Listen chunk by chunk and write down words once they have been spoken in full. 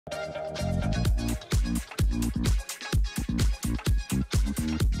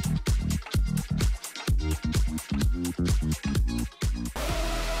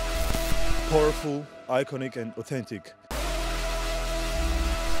Powerful, iconic and authentic.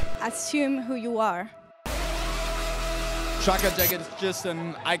 Assume who you are. Trucker jacket is just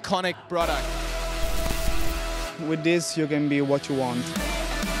an iconic product. With this, you can be what you want.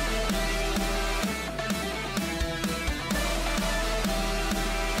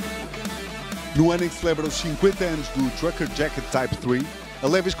 No ano em que celebra os 50 anos do Trucker Jacket Type 3, a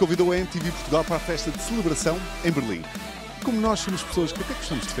Levi convidou a MTV Portugal para a festa de celebração em Berlim. E como nós somos pessoas que até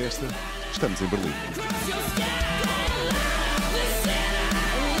gostamos de festa, estamos em Berlim.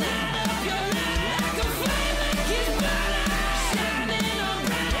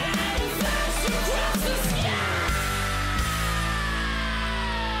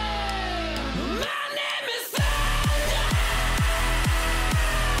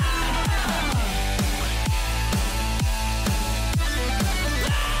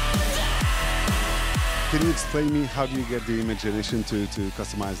 Can you explain me how do you get the imagination to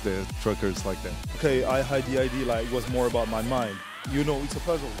customize the truckers like that? Okay, I had the idea like it was more about my mind. You know, it's a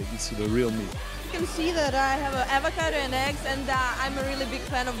puzzle, like it's the real me. You can see that I have avocado and eggs, and I'm a really big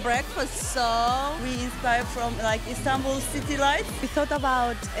fan of breakfast, so we inspired from like Istanbul city lights. We thought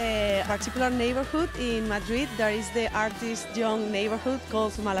about a particular neighborhood in Madrid. There is the artist young neighborhood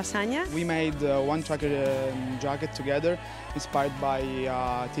called Malasaña. We made one trucker jacket together, inspired by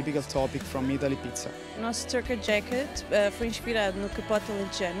a typical topic from Italy, pizza. O nosso trucker jacket foi inspirado no capote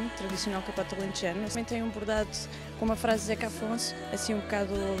alentejano, tradicional capote alentejano. Também tem bordado com uma frase de Zeca Afonso, assim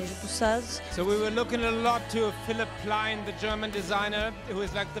bocado esboçado. So we were looking a lot to Philipp Plein, the German designer, who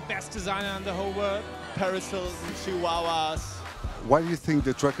is like the best designer in the whole world. Parasols and chihuahuas. Why do you think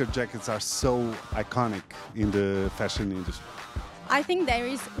the trucker jackets are so iconic in the fashion industry? I think there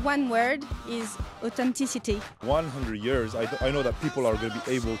is one word, is authenticity. 100 years, I know that people are going to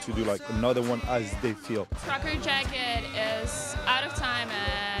be able to do like another one as they feel. Trucker jacket is out of time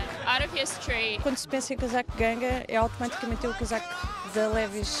and out of history. Quando se pensa em casaco ganga, é automaticamente o casaco da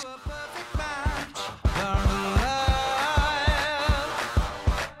Levi's.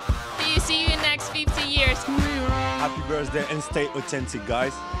 See you in the next 50 years. Happy birthday and stay authentic,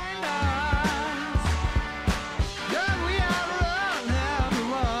 guys.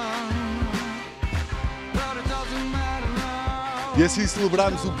 E assim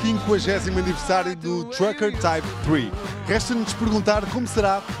celebramos o 50º aniversário do Trucker Type 3. Resta-nos perguntar como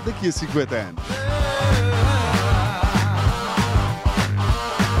será daqui a 50 anos.